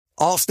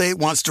Allstate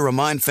wants to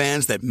remind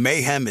fans that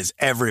mayhem is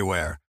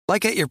everywhere,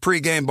 like at your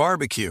pregame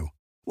barbecue.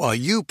 While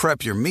you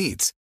prep your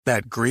meats,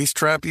 that grease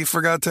trap you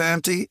forgot to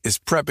empty is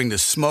prepping to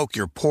smoke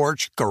your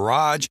porch,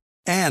 garage,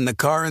 and the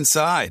car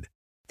inside.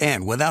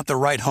 And without the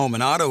right home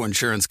and auto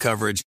insurance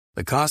coverage,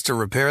 the cost to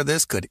repair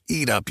this could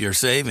eat up your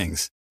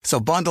savings. So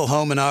bundle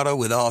home and auto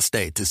with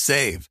Allstate to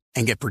save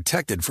and get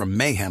protected from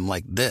mayhem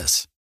like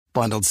this.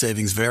 Bundled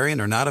savings vary and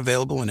are not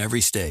available in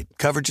every state.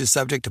 Coverage is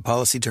subject to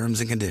policy terms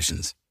and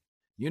conditions.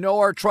 You know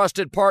our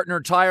trusted partner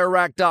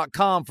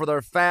TireRack.com for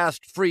their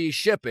fast, free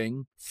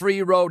shipping,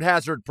 free road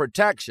hazard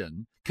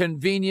protection,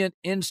 convenient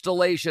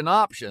installation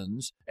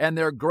options, and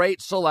their great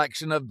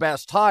selection of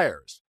best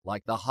tires,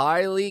 like the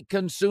highly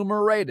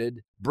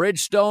consumer-rated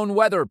Bridgestone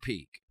Weather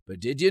Peak. But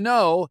did you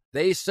know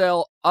they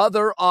sell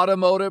other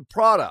automotive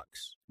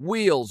products?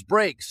 Wheels,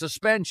 brakes,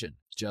 suspension,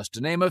 just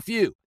to name a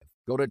few.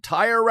 Go to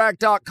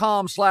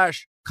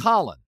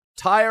TireRack.com/Colin.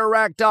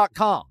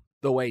 TireRack.com,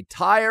 the way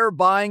tire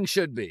buying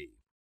should be.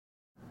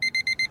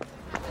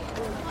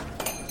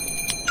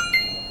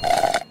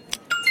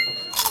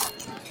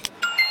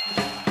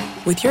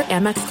 With your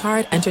Amex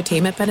card,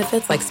 entertainment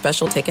benefits like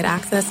special ticket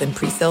access and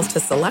pre-sales to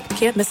select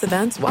can't-miss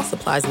events while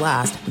supplies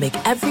last make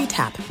every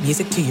tap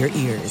music to your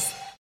ears.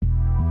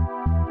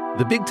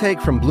 The Big Take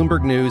from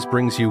Bloomberg News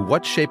brings you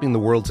what's shaping the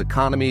world's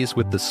economies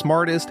with the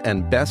smartest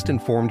and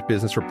best-informed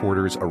business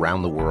reporters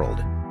around the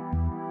world.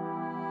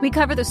 We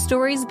cover the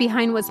stories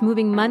behind what's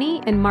moving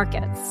money and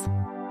markets,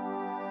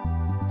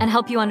 and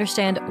help you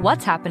understand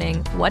what's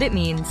happening, what it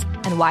means,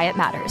 and why it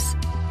matters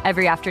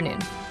every afternoon.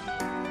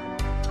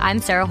 I'm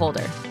Sarah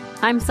Holder.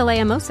 I'm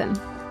Saleha Mohsin.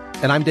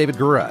 And I'm David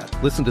Gura.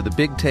 Listen to The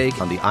Big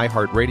Take on the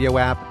iHeartRadio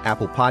app,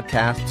 Apple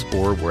Podcasts,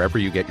 or wherever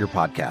you get your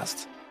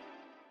podcasts.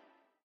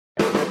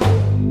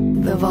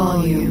 The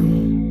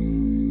volume.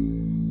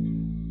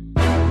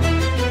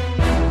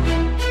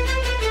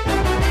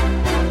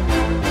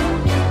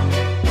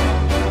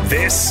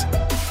 This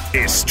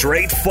is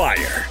Straight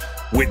Fire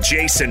with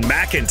Jason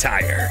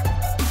McIntyre.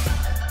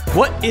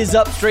 What is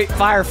up, Straight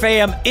Fire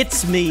fam?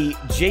 It's me,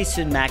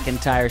 Jason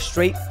McIntyre.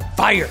 Straight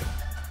Fire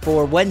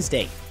for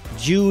Wednesday,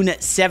 June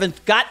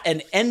 7th. Got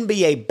an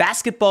NBA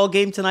basketball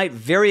game tonight.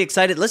 Very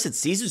excited. Listen,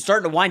 season's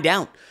starting to wind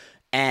down.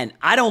 And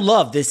I don't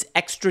love this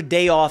extra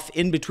day off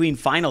in between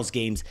finals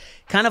games.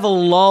 Kind of a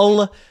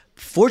lull.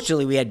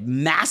 Fortunately, we had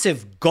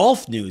massive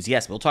golf news.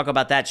 Yes, we'll talk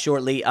about that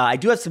shortly. I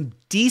do have some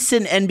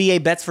decent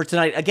NBA bets for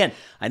tonight. Again,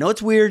 I know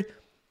it's weird.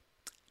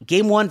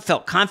 Game one,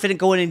 felt confident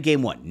going in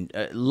game one.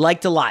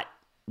 Liked a lot.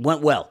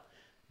 Went well.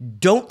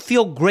 Don't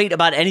feel great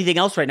about anything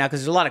else right now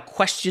because there's a lot of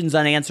questions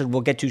unanswered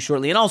we'll get to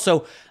shortly. And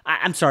also,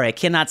 I'm sorry, I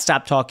cannot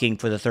stop talking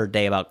for the third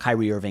day about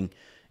Kyrie Irving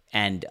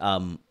and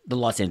the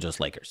Los Angeles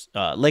Lakers.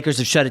 Lakers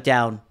have shut it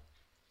down.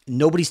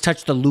 Nobody's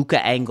touched the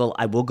Luka angle.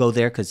 I will go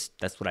there because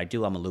that's what I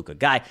do. I'm a Luka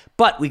guy.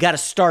 But we got to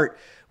start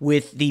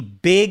with the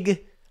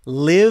big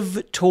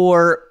LIV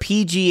Tour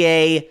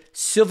PGA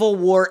Civil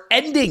War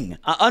ending.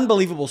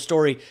 Unbelievable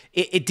story.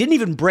 It didn't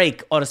even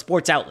break on a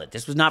sports outlet.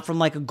 This was not from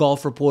like a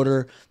golf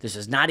reporter. This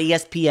is not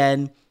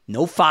ESPN,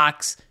 no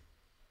Fox.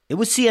 It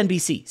was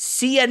CNBC.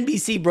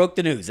 CNBC broke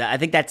the news. I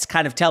think that's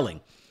kind of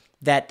telling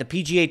that the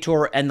PGA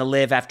Tour and the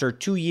LIV, after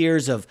 2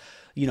 years of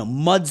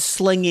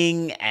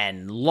mudslinging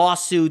and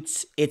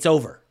lawsuits, it's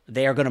over.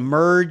 They are going to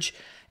merge.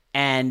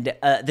 And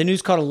the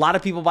news caught a lot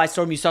of people by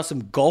storm. You saw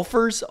some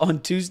golfers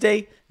on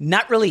Tuesday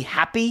not really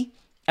happy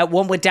at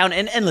what went down.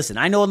 And listen,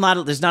 I know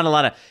there's not a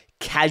lot of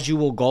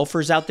casual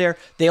golfers out there.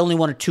 They only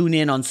want to tune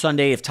in on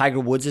Sunday if Tiger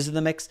Woods is in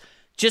the mix.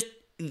 Just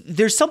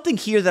there's something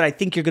here that I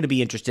think you're going to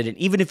be interested in,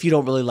 even if you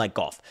don't really like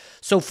golf.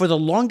 So for the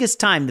longest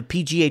time, the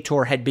PGA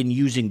Tour had been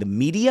using the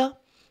media.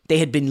 They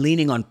had been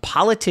leaning on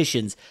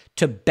politicians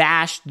to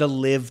bash the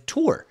LIV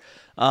Tour.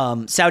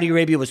 Saudi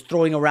Arabia was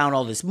throwing around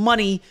all this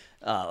money.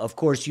 Of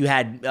course, you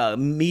had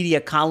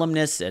media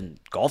columnists and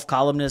golf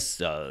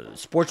columnists,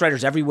 sports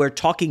writers everywhere,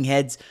 talking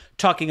heads,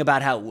 talking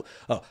about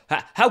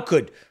how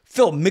could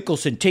Phil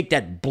Mickelson take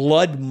that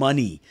blood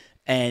money.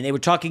 And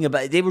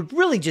they were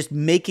really just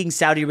making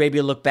Saudi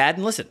Arabia look bad.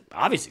 And listen,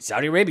 obviously,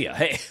 Saudi Arabia,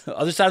 hey,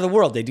 other side of the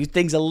world, they do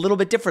things a little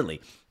bit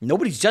differently.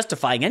 Nobody's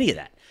justifying any of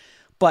that.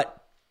 But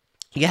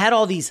you had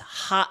all these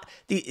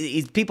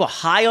people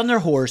high on their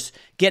horse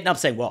getting up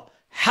saying, well,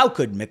 how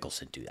could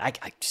Mickelson do that?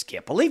 I just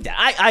can't believe that.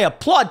 I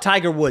applaud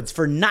Tiger Woods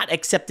for not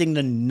accepting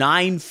the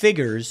 9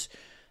 figures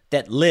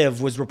that LIV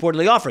was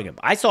reportedly offering him.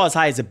 I saw as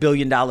high as $1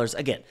 billion.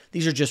 Again,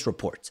 these are just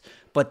reports.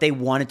 But they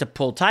wanted to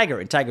pull Tiger.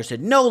 And Tiger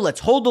said, no,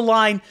 let's hold the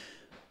line.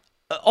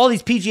 All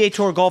these PGA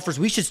Tour golfers,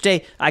 we should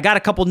stay. I got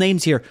a couple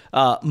names here.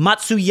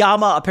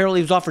 Matsuyama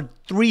apparently was offered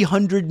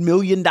 $300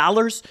 million.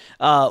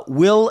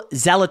 Will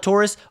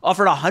Zalatoris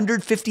offered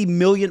 $150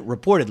 million,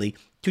 reportedly,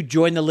 to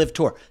join the LIV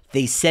Tour.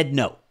 They said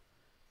no.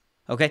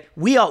 Okay?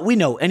 We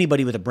know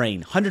anybody with a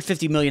brain,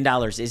 $150 million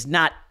is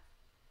not,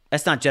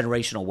 that's not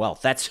generational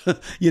wealth. That's,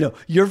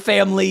 your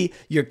family,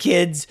 your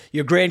kids,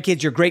 your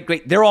grandkids, your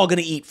great, they're all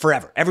going to eat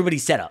forever.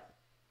 Everybody's set up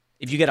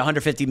if you get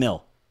 $150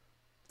 mil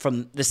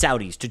from the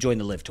Saudis to join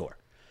the LIV Tour.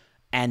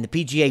 And the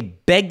PGA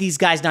begged these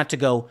guys not to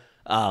go.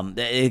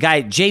 The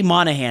guy, Jay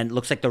Monahan,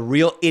 looks like the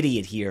real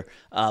idiot here.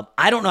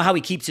 I don't know how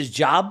he keeps his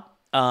job.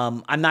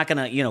 I'm not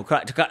going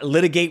to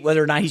litigate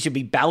whether or not he should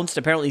be bounced.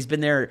 Apparently, he's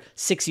been there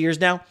 6 years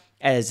now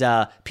as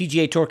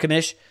PGA Tour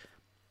commish.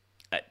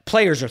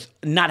 Players are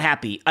not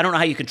happy. I don't know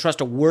how you can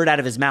trust a word out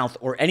of his mouth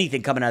or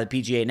anything coming out of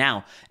the PGA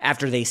now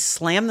after they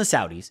slammed the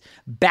Saudis,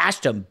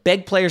 bashed them,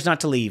 begged players not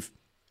to leave,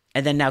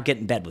 and then now get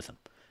in bed with them.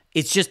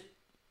 It's just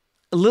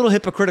a little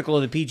hypocritical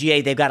of the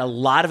PGA. They've got a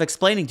lot of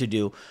explaining to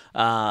do.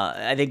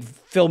 I think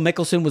Phil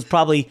Mickelson was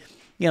probably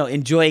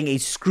enjoying a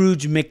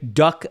Scrooge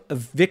McDuck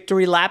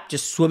victory lap,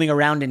 just swimming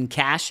around in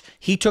cash.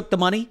 He took the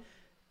money,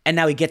 and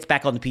now he gets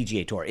back on the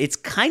PGA Tour. It's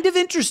kind of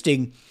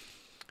interesting,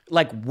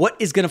 like, what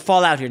is going to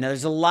fall out here. Now,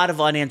 there's a lot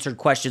of unanswered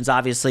questions,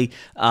 obviously.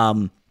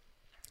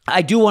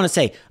 I do want to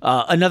say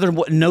another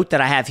note that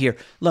I have here.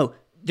 Look,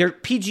 their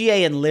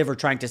PGA and LIV are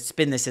trying to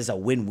spin this as a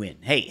win-win.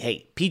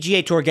 Hey,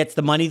 PGA Tour gets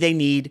the money they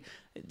need.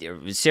 There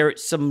was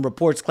some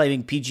reports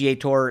claiming PGA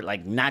Tour,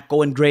 like, not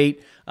going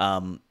great,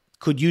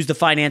 could use the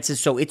finances,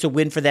 so it's a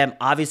win for them.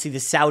 Obviously, the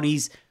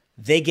Saudis,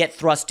 they get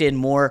thrust in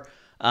more.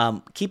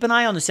 Keep an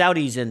eye on the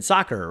Saudis in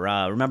soccer.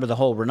 Remember the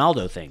whole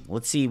Ronaldo thing.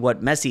 Let's see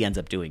what Messi ends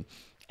up doing.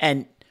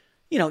 And,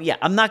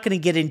 I'm not going to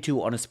get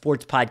into on a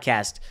sports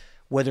podcast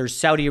whether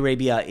Saudi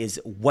Arabia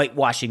is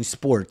whitewashing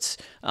sports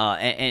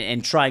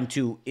and trying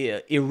to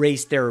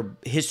erase their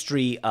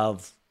history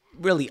of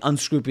really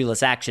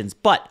unscrupulous actions.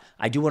 But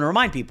I do want to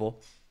remind people,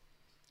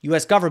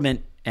 U.S.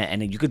 government,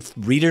 and you could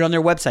read it on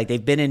their website,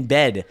 they've been in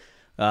bed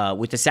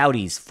with the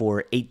Saudis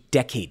for 8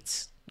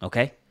 decades,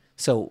 okay?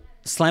 So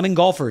slamming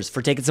golfers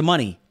for taking some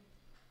money.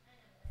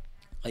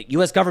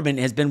 U.S. government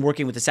has been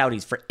working with the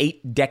Saudis for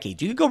 8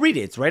 decades. You can go read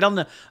it. It's right on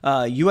the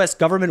U.S.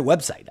 government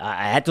website.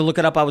 I had to look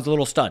it up. I was a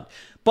little stunned.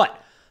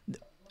 But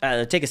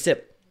take a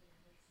sip.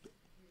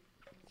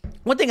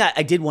 One thing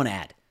I did want to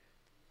add.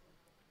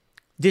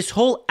 This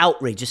whole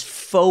outrage, this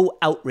faux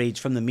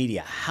outrage from the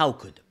media, how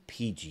could the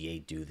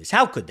PGA do this?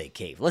 How could they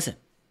cave? Listen,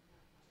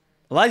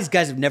 a lot of these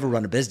guys have never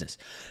run a business.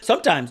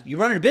 Sometimes you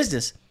run a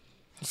business,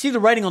 you see the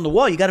writing on the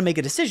wall, you got to make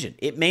a decision.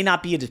 It may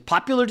not be a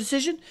popular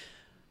decision.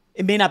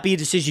 It may not be a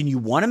decision you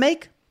want to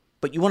make,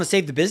 but you want to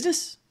save the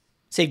business,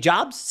 save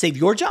jobs, save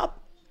your job.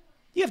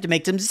 You have to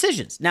make some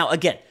decisions. Now,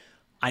 again,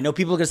 I know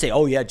people are going to say,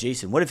 oh, yeah,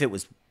 Jason, what if it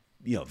was,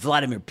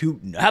 Vladimir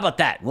Putin? How about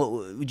that?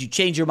 Would you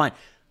change your mind?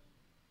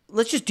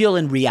 Let's just deal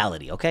in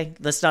reality, okay?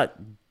 Let's not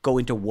go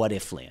into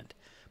what-if land.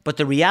 But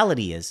the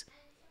reality is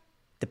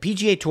the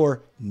PGA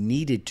Tour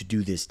needed to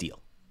do this deal.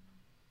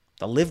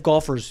 The LIV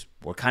golfers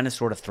were kind of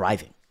sort of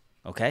thriving,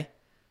 okay?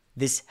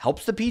 This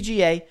helps the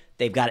PGA.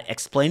 They've got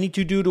explaining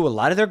to do to a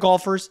lot of their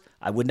golfers.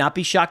 I would not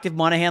be shocked if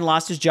Monahan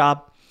lost his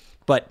job.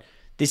 But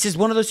this is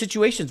one of those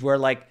situations where,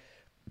 like,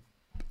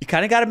 you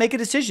kind of got to make a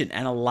decision.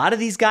 And a lot of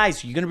these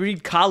guys, you're going to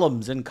read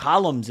columns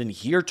and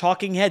hear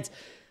talking heads.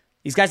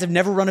 These guys have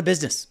never run a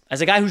business.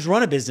 As a guy who's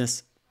run a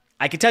business,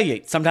 I can tell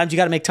you, sometimes you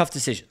got to make tough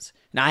decisions.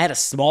 Now, I had a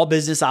small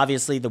business,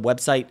 obviously. The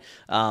website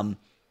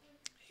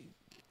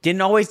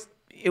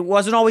it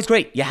wasn't always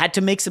great. You had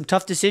to make some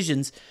tough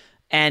decisions.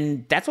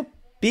 And that's what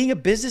being a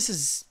business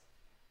is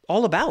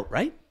all about,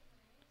 right?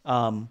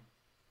 A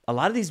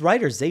lot of these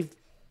writers, they've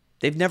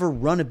never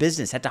run a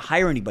business, had to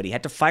hire anybody,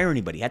 had to fire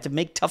anybody, had to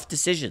make tough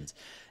decisions.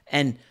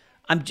 And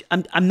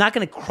I'm not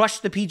going to crush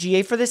the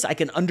PGA for this. I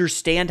can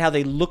understand how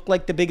they look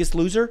like the biggest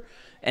loser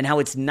and how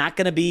it's not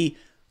going to be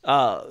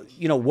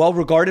well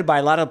regarded by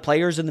a lot of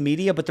players in the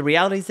media. But the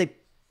reality is they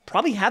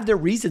probably have their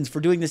reasons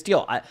for doing this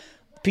deal.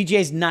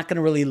 PGA is not going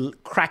to really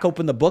crack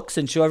open the books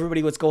and show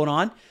everybody what's going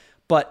on.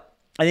 But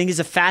I think it's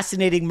a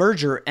fascinating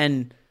merger.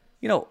 And,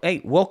 hey,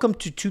 welcome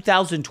to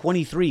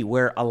 2023,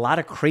 where a lot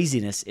of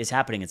craziness is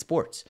happening in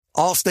sports.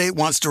 Allstate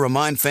wants to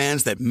remind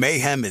fans that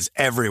mayhem is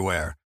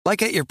everywhere,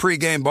 like at your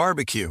pregame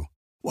barbecue.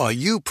 While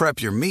you prep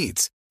your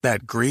meats,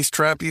 that grease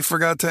trap you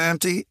forgot to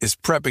empty is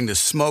prepping to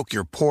smoke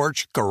your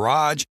porch,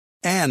 garage,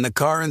 and the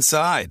car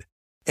inside.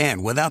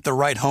 And without the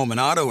right home and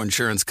auto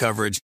insurance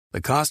coverage,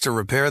 the cost to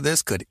repair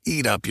this could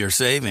eat up your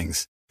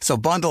savings. So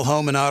bundle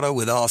home and auto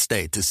with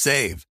Allstate to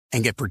save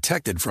and get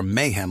protected from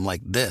mayhem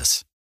like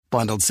this.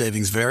 Bundled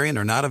savings vary and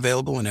are not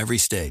available in every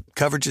state.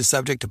 Coverage is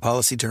subject to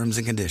policy terms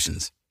and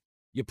conditions.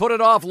 You put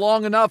it off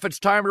long enough, it's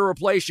time to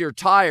replace your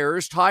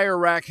tires. Tire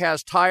Rack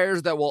has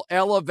tires that will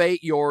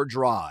elevate your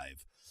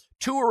drive.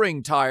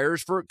 Touring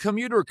tires for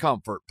commuter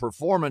comfort,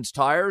 performance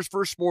tires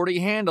for sporty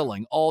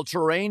handling,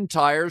 all-terrain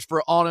tires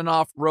for on- and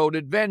off-road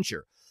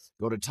adventure.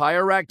 Go to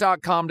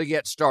TireRack.com to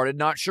get started.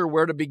 Not sure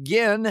where to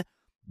begin?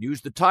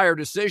 Use the Tire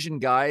Decision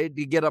Guide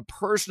to get a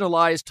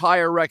personalized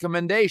tire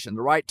recommendation,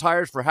 the right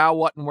tires for how,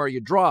 what, and where you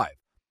drive.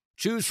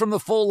 Choose from the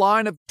full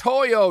line of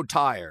Toyo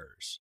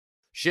tires.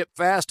 Ship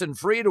fast and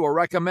free to a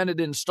recommended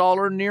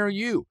installer near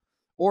you.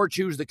 Or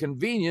choose the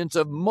convenience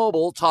of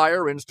mobile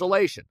tire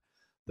installation.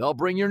 They'll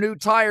bring your new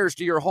tires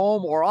to your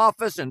home or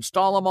office,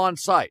 install them on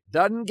site.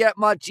 Doesn't get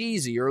much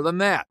easier than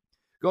that.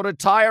 Go to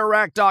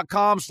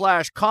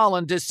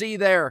TireRack.com/Colin to see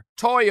their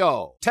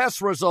Toyo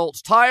test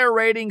results, tire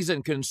ratings,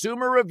 and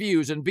consumer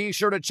reviews, and be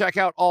sure to check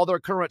out all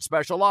their current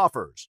special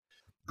offers.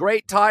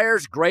 Great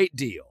tires, great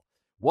deal.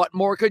 What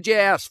more could you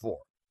ask for?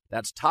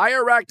 That's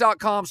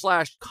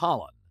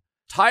TireRack.com/Colin.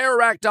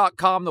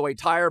 TireRack.com, the way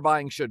tire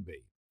buying should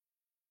be.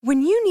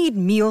 When you need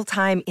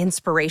mealtime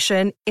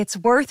inspiration, it's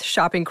worth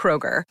shopping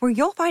Kroger, where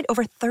you'll find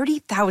over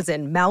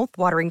 30,000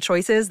 mouth-watering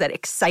choices that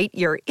excite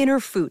your inner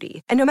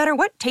foodie. And no matter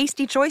what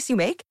tasty choice you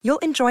make, you'll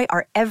enjoy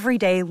our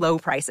everyday low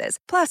prices,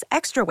 plus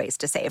extra ways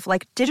to save,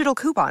 like digital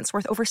coupons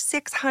worth over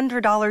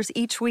 $600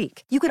 each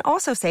week. You can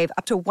also save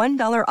up to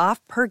 $1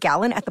 off per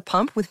gallon at the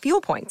pump with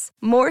fuel points.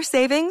 More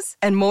savings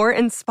and more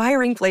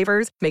inspiring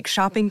flavors make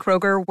shopping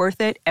Kroger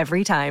worth it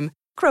every time.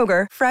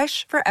 Kroger,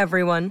 fresh for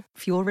everyone.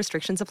 Fuel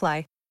restrictions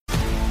apply.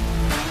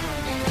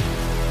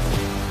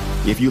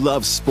 If you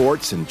love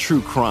sports and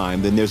true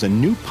crime, then there's a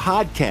new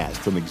podcast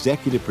from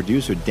executive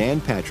producer Dan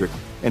Patrick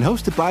and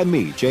hosted by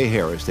me, Jay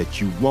Harris,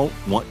 that you won't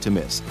want to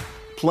miss.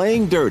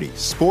 Playing Dirty: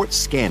 Sports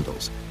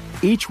Scandals.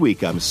 Each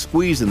week, I'm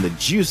squeezing the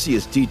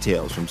juiciest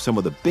details from some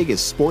of the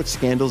biggest sports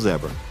scandals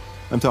ever.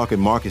 I'm talking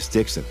Marcus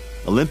Dixon,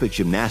 Olympic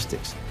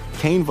gymnastics,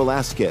 Cain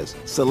Velasquez,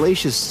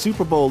 salacious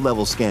Super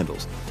Bowl-level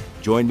scandals.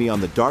 Join me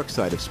on the dark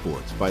side of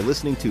sports by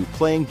listening to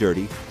Playing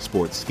Dirty: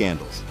 Sports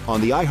Scandals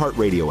on the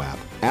iHeartRadio app,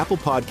 Apple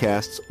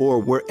Podcasts, or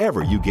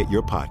wherever you get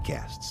your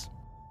podcasts.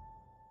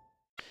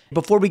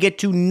 Before we get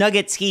to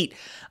Nuggets Heat,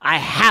 I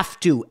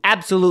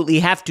absolutely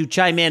have to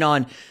chime in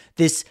on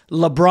this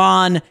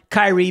LeBron,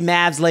 Kyrie,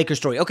 Mavs, Lakers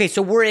story. Okay,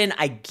 so we're in,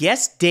 I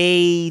guess,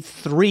 day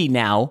 3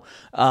 now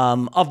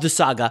of the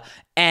saga,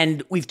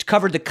 and we've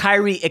covered the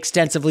Kyrie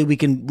extensively. We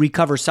can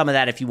recover some of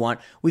that if you want.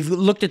 We've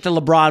looked at the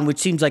LeBron, which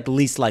seems like the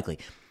least likely.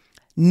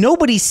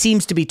 Nobody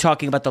seems to be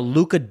talking about the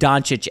Luka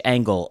Doncic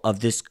angle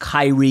of this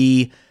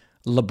Kyrie,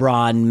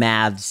 LeBron,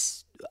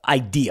 Mavs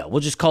idea. We'll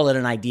just call it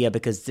an idea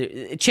because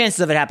the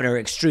chances of it happening are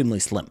extremely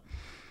slim.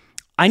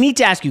 I need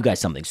to ask you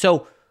guys something.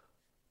 So,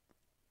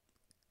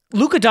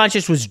 Luka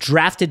Doncic was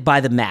drafted by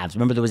the Mavs.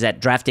 Remember, there was that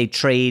draft day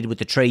trade with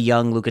the Trae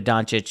Young, Luka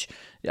Doncic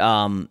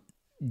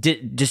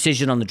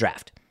decision on the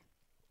draft.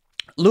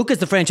 Luka's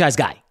the franchise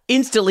guy.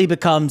 Instantly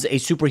becomes a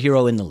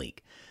superhero in the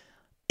league.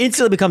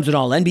 Instantly becomes an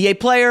all-NBA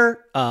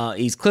player.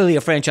 He's clearly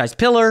a franchise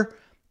pillar,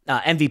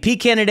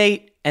 MVP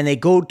candidate, and they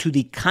go to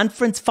the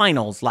conference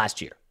finals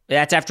last year.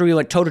 That's after he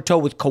went toe-to-toe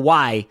with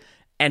Kawhi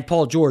and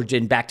Paul George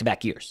in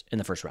back-to-back years in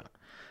the first round.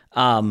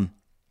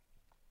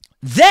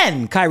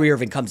 Then Kyrie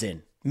Irving comes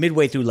in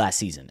midway through last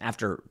season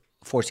after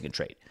forcing a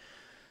trade.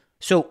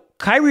 So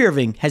Kyrie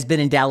Irving has been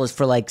in Dallas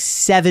for like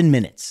 7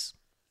 minutes.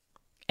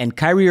 And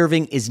Kyrie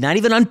Irving is not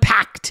even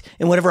unpacked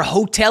in whatever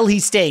hotel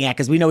he's staying at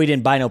because we know he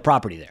didn't buy no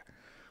property there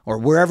or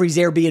wherever he's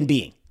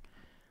Airbnb-ing.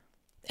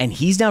 And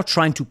he's now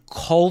trying to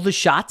call the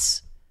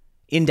shots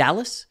in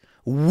Dallas.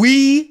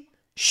 We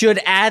should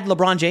add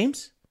LeBron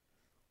James.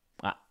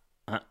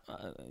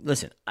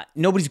 Listen,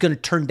 nobody's going to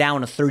turn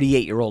down a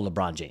 38-year-old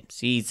LeBron James.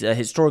 He's a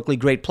historically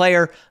great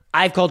player.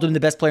 I've called him the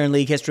best player in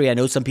league history. I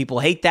know some people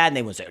hate that, and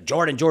they would say,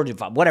 Jordan,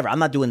 whatever. I'm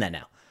not doing that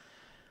now.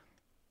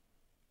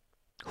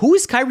 Who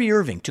is Kyrie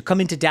Irving to come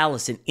into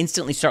Dallas and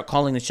instantly start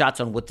calling the shots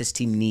on what this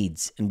team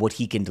needs and what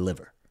he can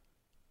deliver?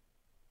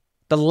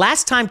 The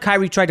last time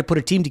Kyrie tried to put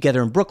a team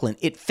together in Brooklyn,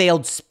 it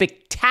failed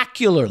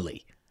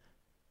spectacularly.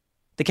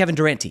 The Kevin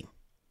Durant team.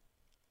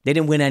 They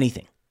didn't win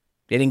anything.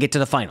 They didn't get to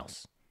the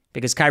finals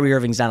because Kyrie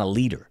Irving's not a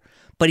leader.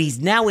 But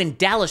he's now in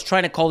Dallas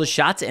trying to call the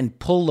shots and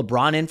pull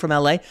LeBron in from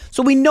LA.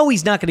 So we know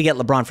he's not going to get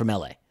LeBron from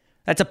LA.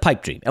 That's a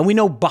pipe dream. And we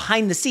know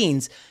behind the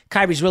scenes,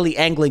 Kyrie's really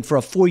angling for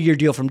a 4-year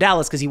deal from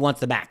Dallas because he wants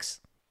the max.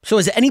 So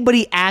has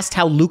anybody asked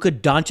how Luka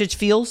Doncic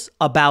feels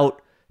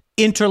about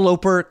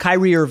interloper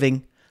Kyrie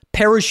Irving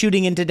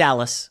parachuting into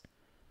Dallas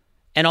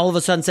and all of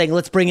a sudden saying,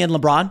 let's bring in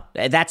LeBron?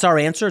 That's our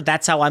answer.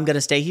 That's how I'm going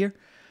to stay here.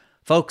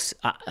 Folks,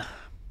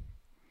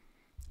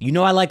 you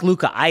know I like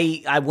Luka.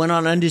 I went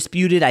on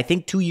Undisputed, I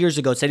think 2 years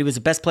ago, said he was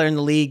the best player in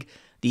the league.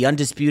 The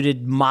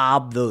Undisputed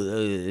mob,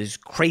 those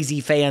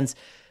crazy fans,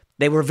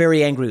 they were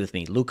very angry with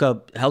me.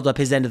 Luka held up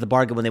his end of the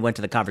bargain when they went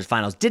to the conference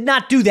finals. Did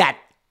not do that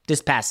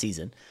this past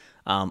season.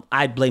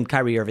 I blame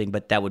Kyrie Irving,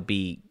 but that would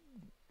be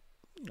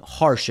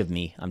harsh of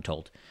me, I'm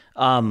told.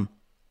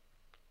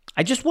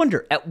 I just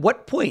wonder, at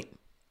what point,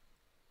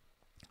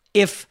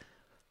 if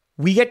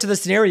we get to the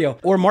scenario,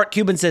 or Mark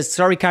Cuban says,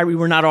 sorry, Kyrie,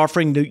 we're not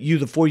offering you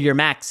the 4-year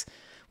max.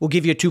 We'll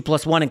give you a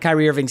 2+1. And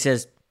Kyrie Irving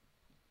says,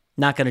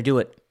 not going to do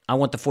it. I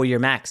want the 4-year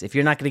max. If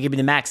you're not going to give me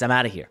the max, I'm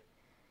out of here.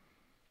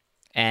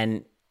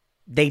 And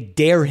they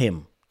dare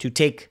him to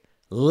take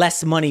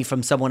less money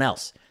from someone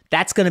else.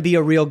 That's going to be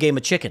a real game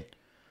of chicken.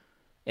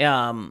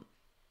 You're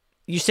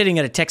sitting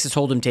at a Texas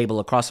Hold'em table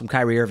across from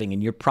Kyrie Irving,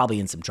 and you're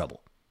probably in some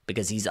trouble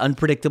because he's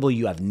unpredictable.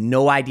 You have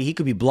no idea. He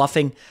could be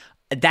bluffing.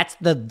 That's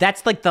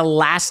like the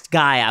last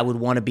guy I would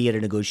want to be at a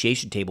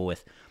negotiation table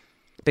with,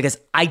 because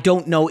I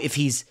don't know if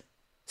he's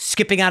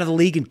skipping out of the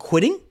league and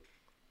quitting.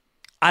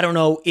 I don't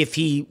know if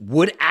he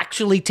would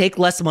actually take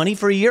less money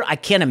for a year. I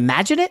can't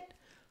imagine it.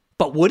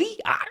 But would he?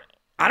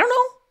 I don't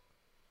know.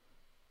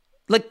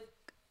 Like,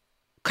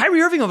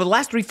 Kyrie Irving over the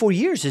last 3-4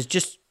 years has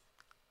just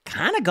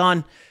kind of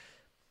gone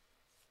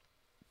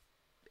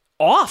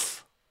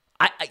off.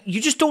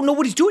 You just don't know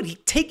what he's doing.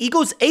 He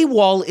goes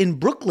AWOL in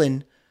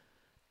Brooklyn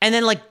and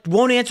then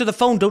won't answer the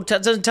phone,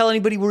 doesn't tell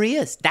anybody where he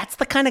is. That's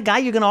the kind of guy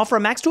you're going to offer a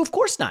max to? Of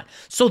course not.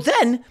 So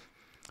then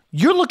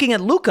you're looking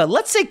at Luka.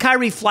 Let's say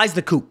Kyrie flies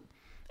the coop,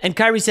 and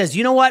Kyrie says,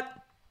 you know what?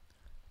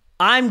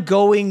 I'm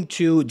going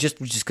to, we're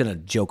just going to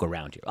joke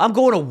around here. I'm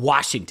going to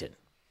Washington.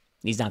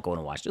 He's not going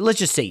to Washington. Let's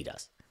just say he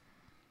does.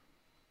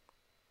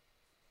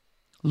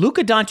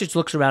 Luka Doncic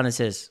looks around and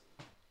says,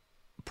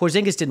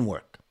 Porzingis didn't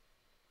work.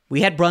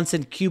 We had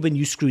Brunson, Cuban,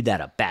 you screwed that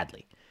up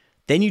badly.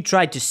 Then you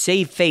tried to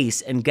save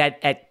face and get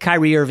at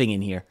Kyrie Irving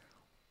in here.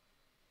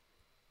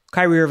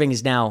 Kyrie Irving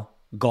is now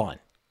gone.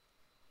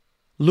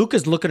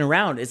 Luka's looking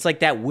around. It's like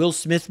that Will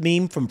Smith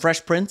meme from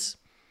Fresh Prince.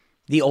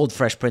 The old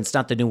Fresh Prince,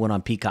 not the new one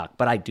on Peacock,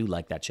 but I do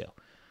like that show.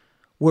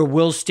 Where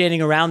Will's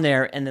standing around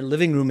there and the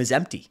living room is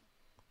empty.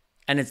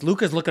 And it's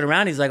Luka's looking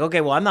around. He's like,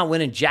 okay, well, I'm not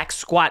winning jack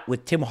squat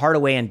with Tim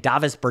Hardaway and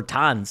Davis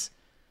Bertans.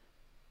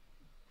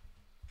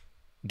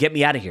 Get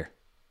me out of here.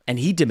 And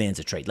he demands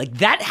a trade.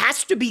 That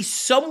has to be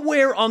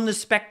somewhere on the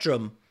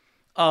spectrum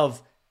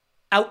of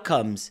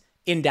outcomes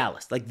in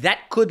Dallas.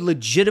 That could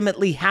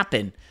legitimately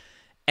happen.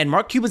 And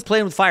Mark Cuban's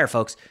playing with fire,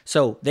 folks.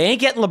 So they ain't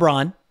getting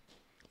LeBron.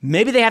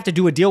 Maybe they have to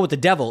do a deal with the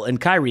devil and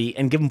Kyrie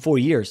and give him 4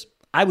 years.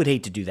 I would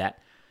hate to do that.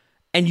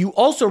 And you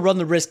also run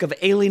the risk of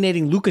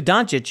alienating Luka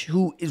Doncic,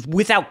 who is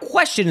without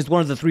question is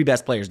one of the 3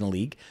 best players in the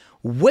league.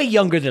 Way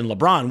younger than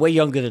LeBron, way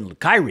younger than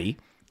Kyrie,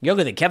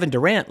 younger than Kevin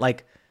Durant.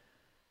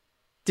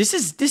 This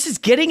is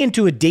getting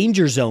into a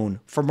danger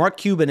zone for Mark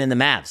Cuban and the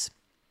Mavs.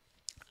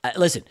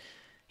 Listen,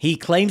 he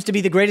claims to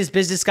be the greatest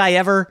business guy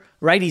ever,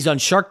 right? He's on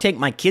Shark Tank.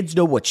 My kids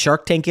know what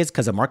Shark Tank is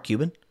because of Mark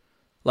Cuban.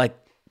 The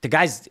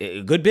guy's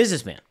a good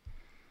businessman.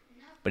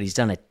 But he's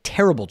done a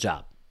terrible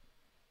job.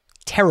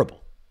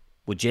 Terrible.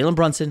 With Jalen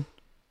Brunson.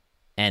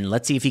 And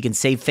let's see if he can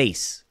save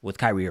face with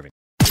Kyrie Irving.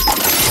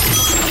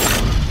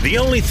 The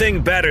only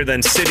thing better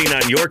than sitting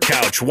on your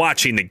couch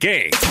watching the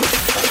game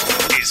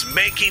is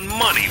making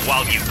money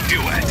while you do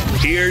it.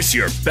 Here's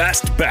your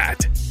best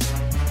bet.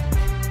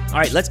 All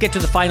right, let's get to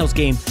the finals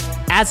game.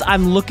 As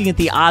I'm looking at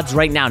the odds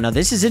right now,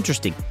 this is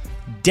interesting.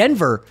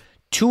 Denver,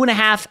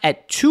 2.5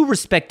 at 2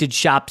 respected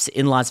shops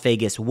in Las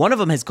Vegas. One of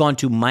them has gone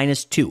to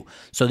 -2.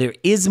 So there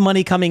is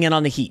money coming in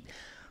on the Heat.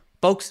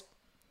 Folks,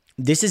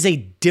 this is a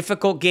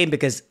difficult game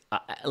because,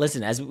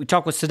 listen, as we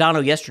talked with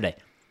Sedano yesterday,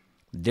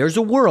 there's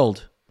a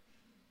world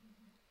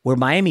where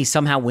Miami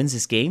somehow wins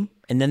this game,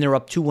 and then they're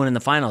up 2-1 in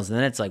the finals, and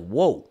then it's like,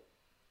 whoa,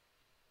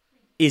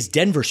 is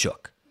Denver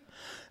shook?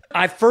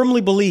 I firmly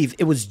believe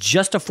it was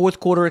just a fourth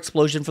quarter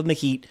explosion from the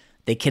Heat.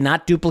 They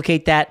cannot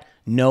duplicate that.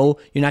 No,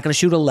 you're not going to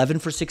shoot 11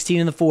 for 16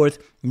 in the fourth.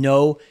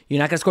 No, you're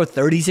not going to score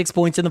 36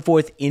 points in the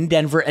fourth in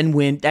Denver and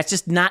win. That's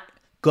just not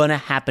going to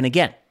happen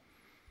again.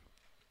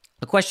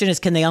 The question is,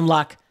 can they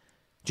unlock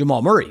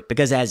Jamal Murray?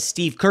 Because as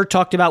Steve Kerr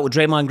talked about with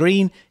Draymond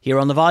Green here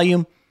on The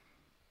Volume,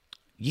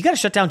 you got to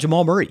shut down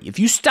Jamal Murray. If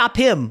you stop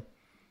him,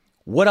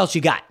 what else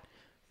you got?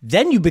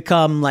 Then you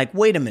become like,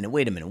 wait a minute.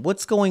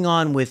 What's going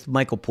on with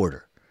Michael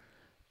Porter?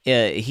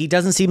 He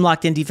doesn't seem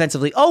locked in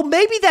defensively. Oh,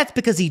 maybe that's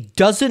because he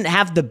doesn't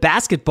have the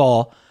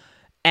basketball.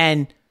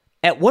 And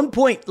at one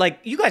point,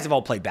 you guys have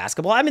all played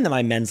basketball. I'm in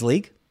my men's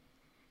league.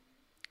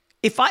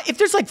 If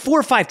there's 4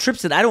 or 5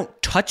 trips that I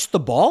don't touch the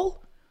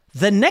ball,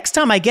 the next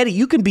time I get it,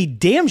 you can be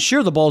damn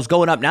sure the ball's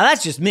going up. Now,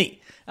 that's just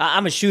me.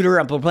 I'm a shooter.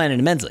 I'm playing in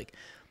a men's league.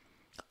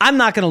 I'm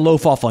not going to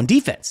loaf off on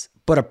defense.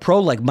 But a pro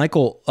like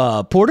Michael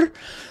Porter,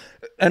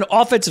 an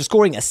offensive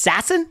scoring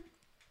assassin,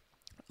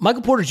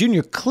 Michael Porter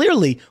Jr.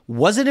 clearly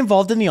wasn't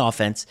involved in the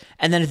offense,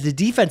 and then at the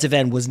defensive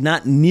end was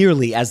not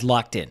nearly as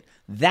locked in.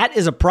 That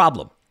is a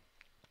problem.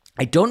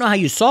 I don't know how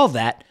you solve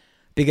that,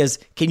 because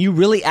can you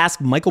really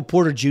ask Michael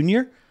Porter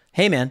Jr.,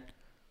 hey man,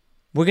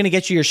 we're going to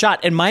get you your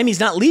shot, and Miami's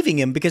not leaving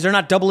him because they're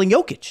not doubling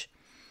Jokic.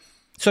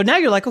 So now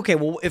you're like, okay,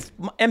 well, if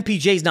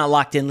MPJ's not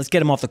locked in, let's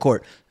get him off the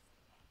court.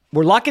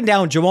 We're locking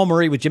down Jamal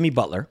Murray with Jimmy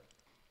Butler.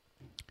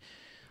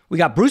 We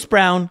got Bruce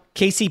Brown,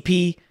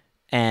 KCP,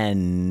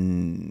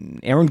 and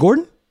Aaron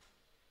Gordon.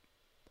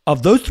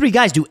 Of those 3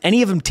 guys, do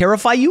any of them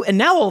terrify you? And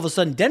now all of a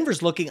sudden,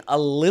 Denver's looking a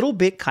little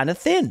bit kind of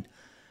thin.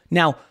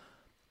 Now,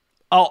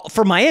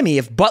 for Miami,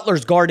 if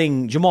Butler's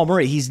guarding Jamal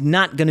Murray, he's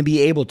not going to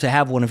be able to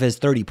have one of his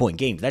 30-point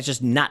games. That's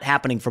just not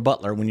happening for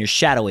Butler when you're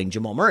shadowing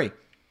Jamal Murray.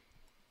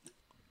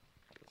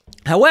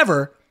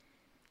 However,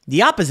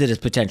 the opposite is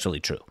potentially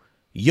true.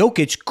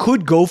 Jokic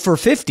could go for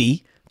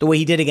 50 the way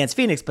he did against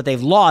Phoenix, but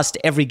they've lost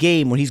every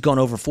game when he's gone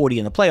over 40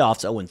 in the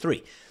playoffs,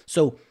 0-3.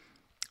 So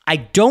I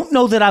don't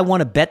know that I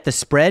want to bet the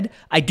spread.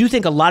 I do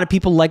think a lot of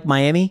people like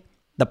Miami,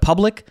 the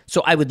public,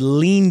 so I would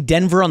lean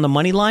Denver on the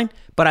money line,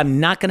 but I'm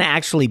not going to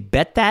actually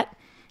bet that.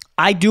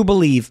 I do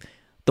believe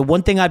the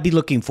one thing I'd be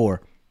looking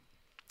for,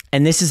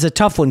 and this is a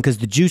tough one because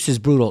the juice is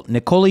brutal,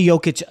 Nikola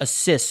Jokic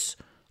assists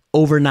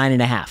over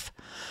 9.5.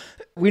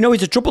 We know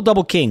he's a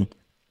triple-double king,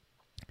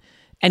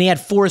 and he had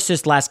 4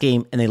 assists last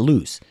game, and they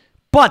lose.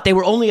 But they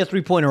were only a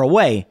 3-pointer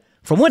away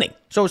from winning,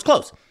 so it was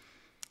close.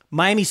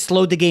 Miami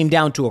slowed the game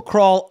down to a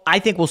crawl. I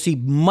think we'll see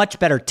much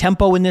better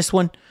tempo in this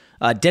one.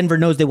 Denver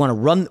knows they want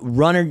to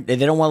run. They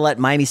don't want to let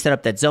Miami set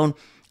up that zone.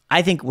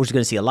 I think we're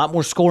going to see a lot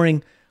more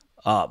scoring,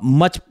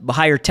 much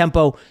higher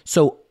tempo.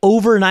 So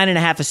over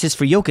 9.5 assists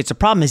for Jokic. The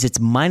problem is it's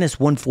minus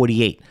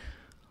 148.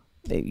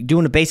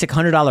 Doing a basic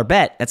 $100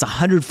 bet, that's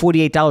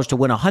 $148 to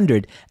win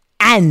 100,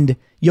 and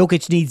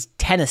Jokic needs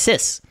 10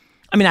 assists.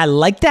 I mean, I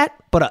like that,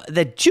 but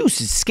the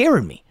juice is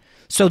scaring me.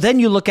 So then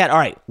you look at, all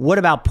right, what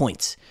about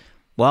points?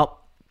 Well,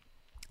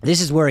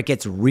 this is where it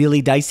gets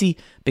really dicey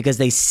because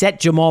they set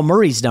Jamal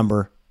Murray's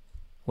number.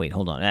 Wait,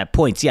 hold on. At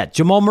points, yeah.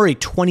 Jamal Murray,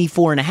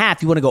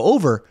 24.5. You want to go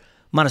over,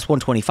 minus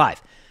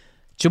 125.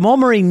 Jamal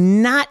Murray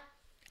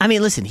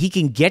listen, he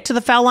can get to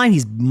the foul line.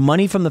 He's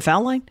money from the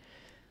foul line,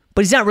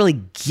 but he's not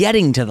really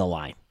getting to the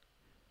line.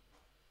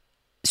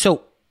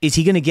 So is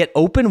he going to get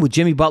open with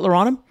Jimmy Butler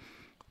on him?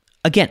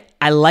 Again,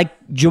 I like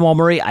Jamal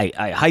Murray.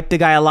 I hype the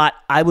guy a lot.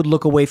 I would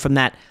look away from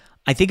that.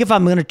 I think if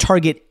I'm going to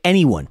target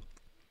anyone,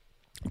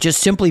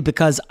 just simply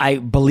because I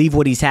believe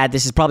what he's had,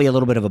 this is probably a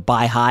little bit of a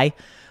buy high,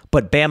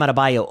 but Bam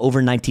Adebayo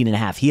over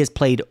 19.5. He has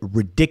played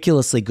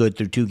ridiculously good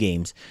through 2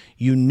 games.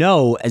 You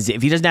know, as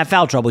if he doesn't have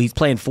foul trouble, he's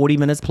playing 40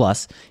 minutes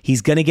plus.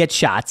 He's going to get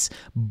shots.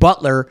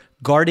 Butler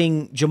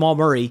guarding Jamal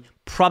Murray,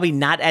 probably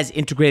not as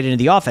integrated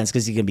into the offense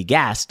because he's going to be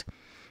gassed.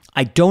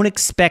 I don't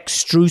expect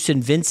Strus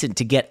and Vincent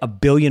to get 1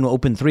 billion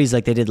open threes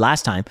like they did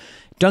last time.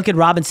 Duncan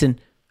Robinson,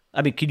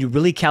 I mean, can you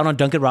really count on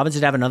Duncan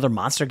Robinson to have another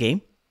monster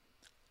game?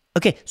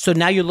 Okay, so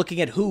now you're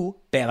looking at who?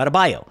 Bam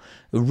Adebayo.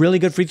 A really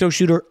good free throw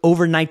shooter,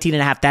 over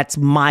 19.5. That's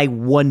my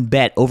one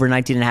bet, over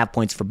 19.5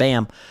 points for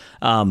Bam.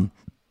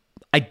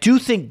 I do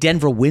think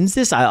Denver wins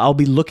this. I'll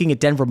be looking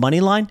at Denver money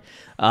line.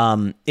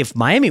 If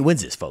Miami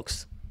wins this,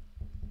 folks,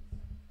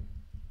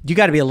 you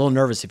got to be a little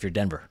nervous if you're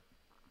Denver.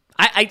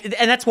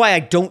 And that's why I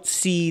don't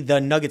see the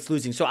Nuggets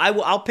losing. So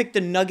I'll pick the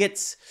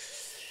Nuggets.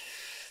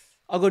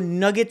 I'll go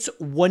Nuggets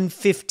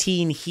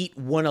 115, Heat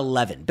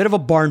 111. Bit of a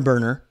barn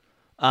burner.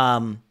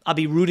 I'll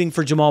be rooting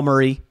for Jamal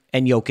Murray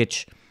and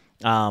Jokic.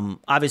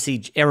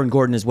 Obviously, Aaron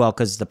Gordon as well,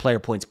 because the player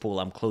points pool,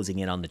 I'm closing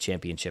in on the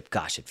championship.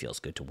 Gosh, it feels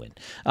good to win.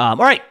 All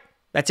right,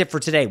 that's it for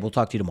today. We'll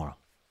talk to you tomorrow.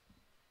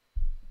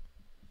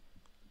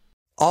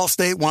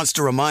 Allstate wants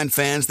to remind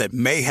fans that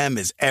mayhem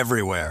is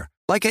everywhere,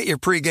 like at your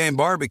pregame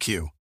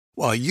barbecue.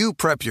 While you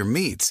prep your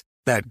meats,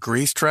 that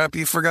grease trap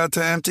you forgot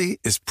to empty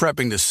is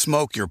prepping to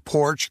smoke your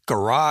porch,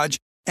 garage,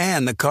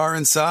 and the car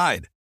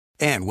inside.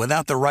 And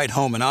without the right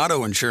home and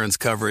auto insurance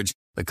coverage,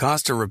 the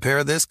cost to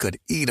repair this could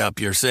eat up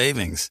your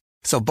savings.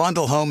 So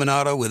bundle home and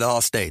auto with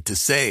Allstate to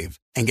save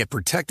and get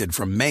protected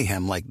from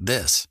mayhem like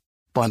this.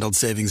 Bundled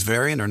savings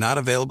vary and are not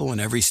available in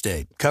every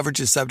state. Coverage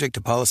is subject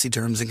to policy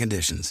terms and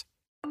conditions.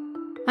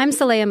 I'm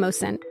Saleha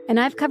Mohsen, and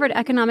I've covered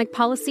economic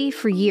policy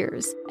for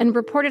years and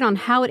reported on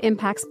how it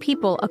impacts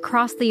people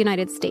across the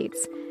United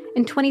States.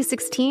 In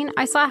 2016,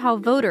 I saw how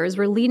voters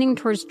were leaning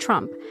towards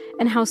Trump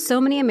and how so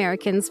many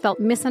Americans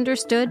felt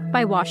misunderstood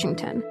by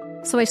Washington.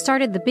 So I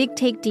started The Big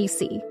Take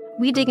DC.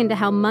 We dig into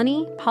how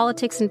money,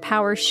 politics, and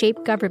power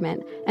shape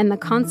government and the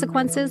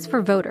consequences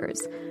for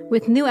voters.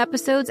 With new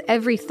episodes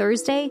every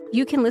Thursday,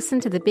 you can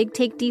listen to The Big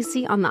Take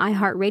DC on the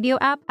iHeartRadio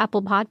app,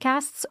 Apple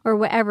Podcasts, or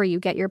wherever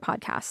you get your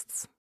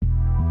podcasts.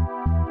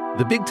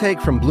 The Big Take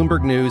from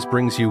Bloomberg News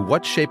brings you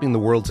what's shaping the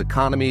world's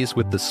economies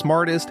with the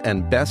smartest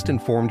and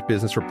best-informed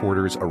business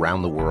reporters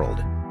around the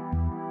world.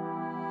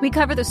 We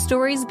cover the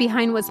stories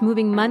behind what's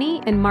moving money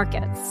and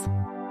markets,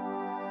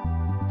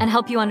 and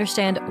help you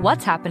understand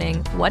what's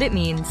happening, what it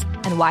means,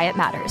 and why it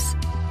matters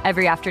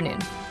every afternoon.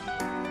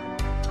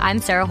 I'm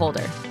Sarah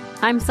Holder.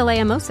 I'm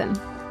Saleha Mohsen.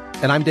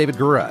 And I'm David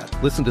Gura.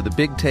 Listen to The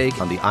Big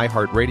Take on the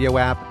iHeartRadio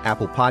app,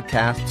 Apple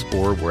Podcasts,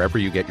 or wherever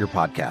you get your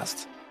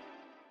podcasts.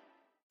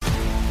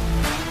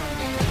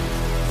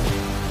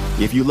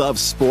 If you love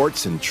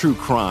sports and true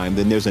crime,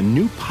 then there's a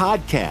new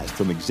podcast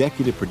from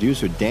executive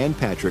producer Dan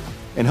Patrick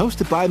and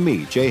hosted by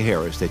me, Jay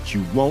Harris, that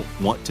you won't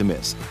want to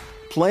miss.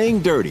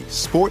 Playing Dirty: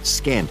 Sports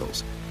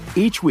Scandals.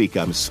 Each week,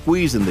 I'm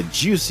squeezing the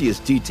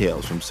juiciest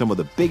details from some of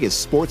the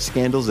biggest sports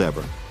scandals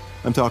ever.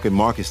 I'm talking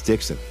Marcus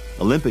Dixon,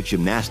 Olympic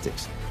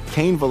gymnastics,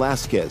 Cain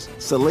Velasquez,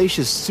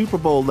 salacious Super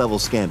Bowl-level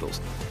scandals.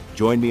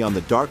 Join me on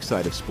the dark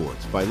side of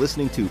sports by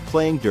listening to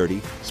Playing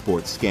Dirty: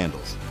 Sports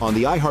Scandals on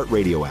the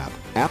iHeartRadio app,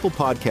 Apple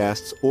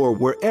Podcasts, or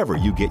wherever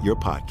you get your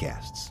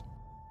podcasts.